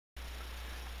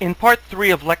In Part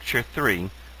 3 of Lecture 3,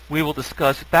 we will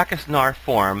discuss Backus-Naur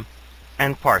form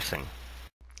and parsing.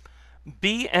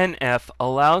 BNF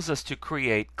allows us to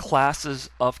create classes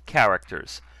of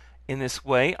characters. In this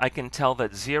way, I can tell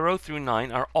that 0 through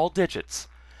 9 are all digits,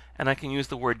 and I can use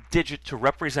the word digit to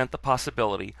represent the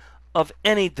possibility of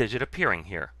any digit appearing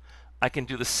here. I can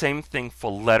do the same thing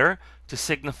for letter to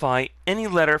signify any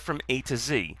letter from A to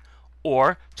Z,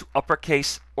 or to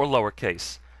uppercase or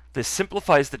lowercase. This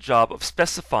simplifies the job of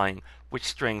specifying which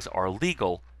strings are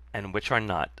legal and which are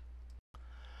not.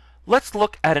 Let's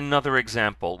look at another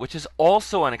example, which is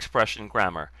also an expression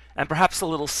grammar, and perhaps a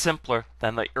little simpler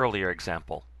than the earlier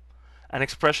example. An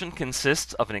expression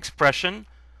consists of an expression,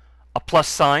 a plus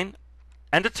sign,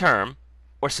 and a term,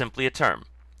 or simply a term.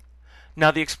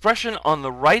 Now the expression on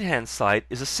the right-hand side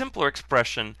is a simpler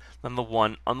expression than the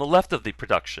one on the left of the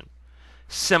production.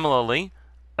 Similarly,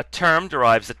 a term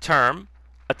derives a term,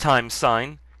 a times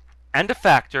sign, and a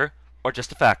factor, or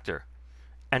just a factor.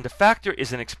 And a factor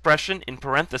is an expression in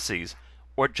parentheses,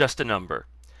 or just a number.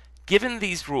 Given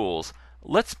these rules,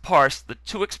 let's parse the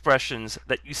two expressions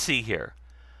that you see here.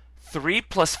 3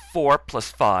 plus 4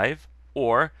 plus 5,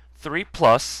 or 3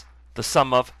 plus the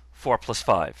sum of 4 plus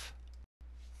 5.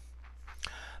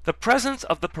 The presence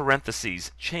of the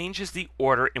parentheses changes the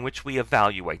order in which we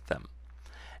evaluate them,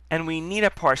 and we need a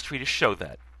parse tree to show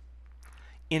that.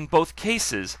 In both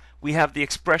cases, we have the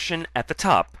expression at the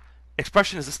top.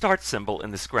 Expression is the start symbol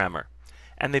in this grammar,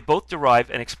 and they both derive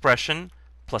an expression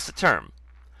plus a term.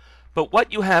 But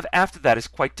what you have after that is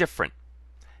quite different.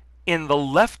 In the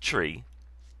left tree,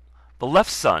 the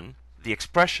left son, the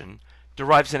expression,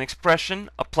 derives an expression,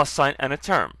 a plus sign, and a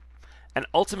term, and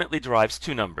ultimately derives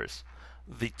two numbers.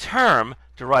 The term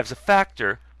derives a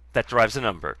factor that derives a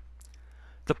number.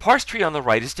 The parse tree on the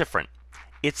right is different.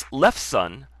 Its left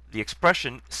son, the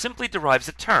expression, simply derives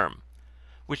a term,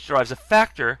 which derives a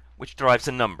factor, which derives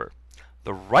a number.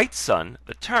 The right son,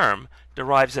 the term,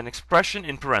 derives an expression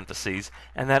in parentheses,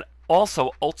 and that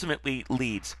also ultimately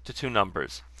leads to two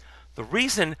numbers. The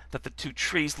reason that the two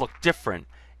trees look different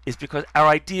is because our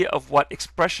idea of what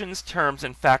expressions, terms,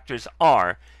 and factors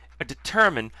are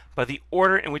determined by the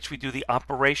order in which we do the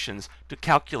operations to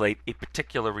calculate a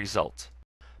particular result.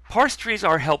 Parse trees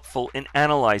are helpful in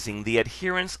analyzing the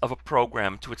adherence of a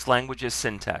program to its language's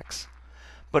syntax,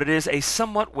 but it is a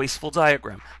somewhat wasteful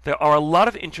diagram. There are a lot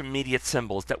of intermediate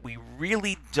symbols that we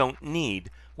really don't need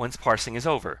once parsing is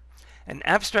over. An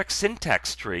abstract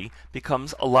syntax tree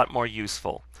becomes a lot more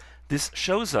useful. This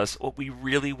shows us what we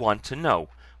really want to know,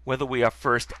 whether we are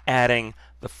first adding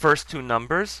the first two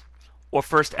numbers or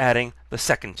first adding the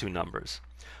second two numbers.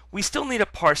 We still need a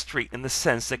parse tree in the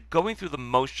sense that going through the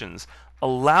motions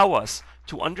allow us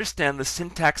to understand the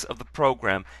syntax of the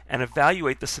program and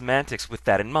evaluate the semantics with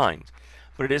that in mind.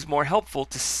 But it is more helpful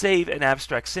to save an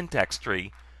abstract syntax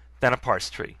tree than a parse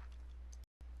tree.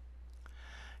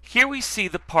 Here we see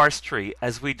the parse tree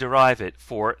as we derive it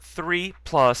for 3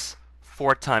 plus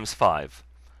 4 times 5.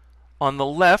 On the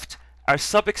left, our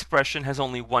sub-expression has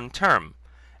only one term,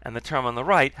 and the term on the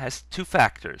right has two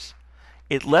factors.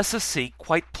 It lets us see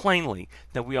quite plainly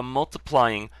that we are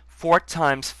multiplying 4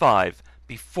 times 5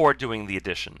 before doing the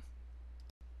addition.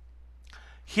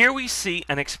 Here we see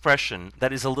an expression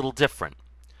that is a little different.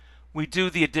 We do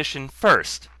the addition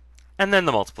first, and then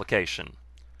the multiplication.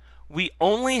 We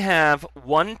only have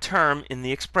one term in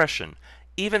the expression,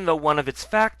 even though one of its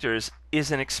factors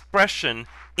is an expression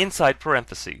inside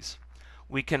parentheses.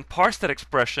 We can parse that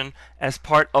expression as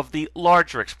part of the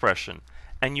larger expression,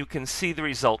 and you can see the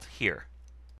result here.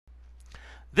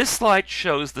 This slide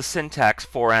shows the syntax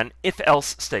for an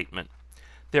if-else statement.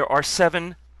 There are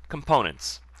 7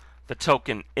 components: the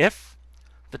token if,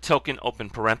 the token open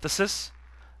parenthesis,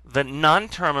 the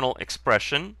non-terminal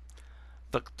expression,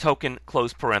 the token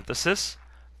close parenthesis,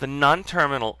 the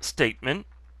non-terminal statement,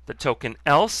 the token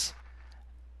else,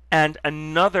 and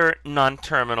another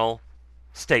non-terminal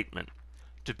statement.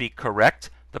 To be correct,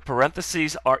 the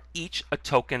parentheses are each a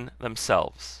token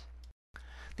themselves.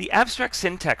 The abstract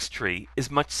syntax tree is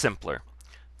much simpler.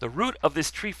 The root of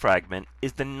this tree fragment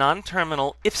is the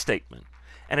non-terminal if statement,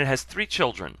 and it has 3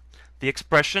 children: the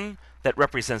expression that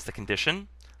represents the condition,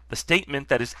 the statement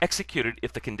that is executed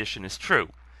if the condition is true,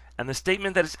 and the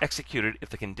statement that is executed if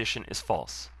the condition is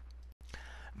false.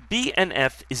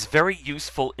 BNF is very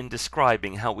useful in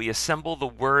describing how we assemble the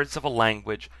words of a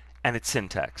language and its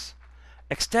syntax.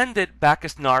 Extended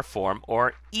Backus-Naur form,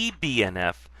 or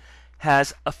eBNF,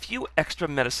 has a few extra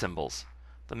metasymbols.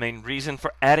 The main reason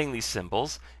for adding these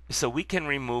symbols is so we can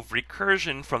remove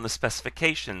recursion from the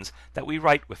specifications that we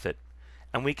write with it,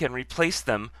 and we can replace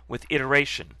them with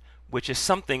iteration, which is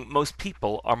something most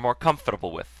people are more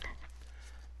comfortable with.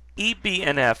 E, B,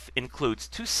 and F includes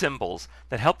two symbols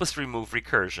that help us remove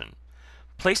recursion.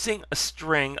 Placing a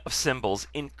string of symbols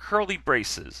in curly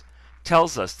braces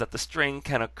tells us that the string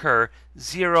can occur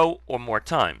 0 or more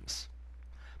times.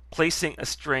 Placing a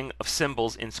string of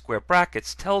symbols in square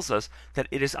brackets tells us that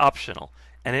it is optional,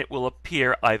 and it will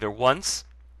appear either once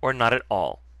or not at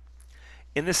all.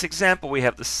 In this example, we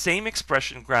have the same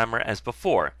expression grammar as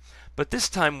before, but this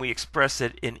time we express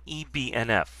it in E, B,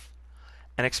 and F.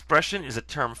 An expression is a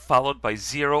term followed by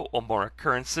 0 or more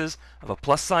occurrences of a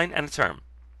plus sign and a term.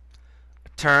 A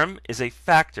term is a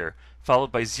factor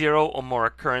followed by 0 or more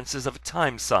occurrences of a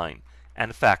times sign and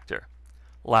a factor.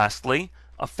 Lastly,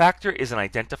 a factor is an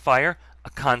identifier, a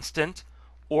constant,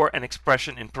 or an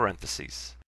expression in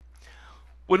parentheses.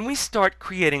 When we start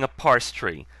creating a parse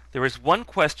tree, there is one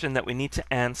question that we need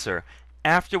to answer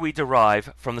after we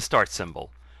derive from the start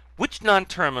symbol. Which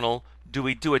non-terminal do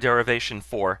we do a derivation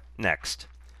for next?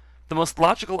 The most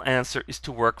logical answer is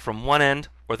to work from one end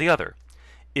or the other.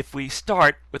 If we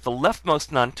start with the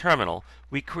leftmost non-terminal,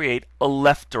 we create a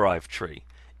left-derived tree.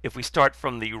 If we start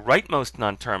from the rightmost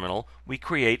non-terminal, we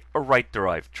create a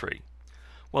right-derived tree.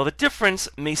 While the difference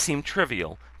may seem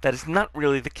trivial, that is not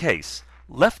really the case.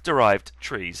 Left-derived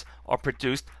trees are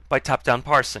produced by top-down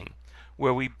parsing,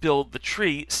 where we build the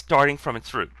tree starting from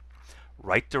its root.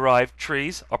 Right-derived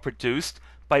trees are produced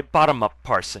by bottom-up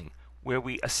parsing, where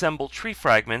we assemble tree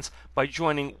fragments by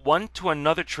joining one to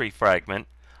another tree fragment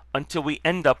until we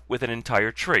end up with an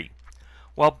entire tree.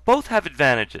 While both have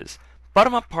advantages,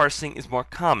 bottom-up parsing is more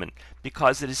common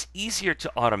because it is easier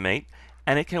to automate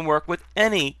and it can work with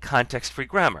any context-free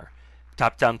grammar.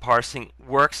 Top-down parsing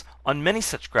works on many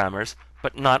such grammars,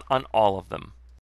 but not on all of them.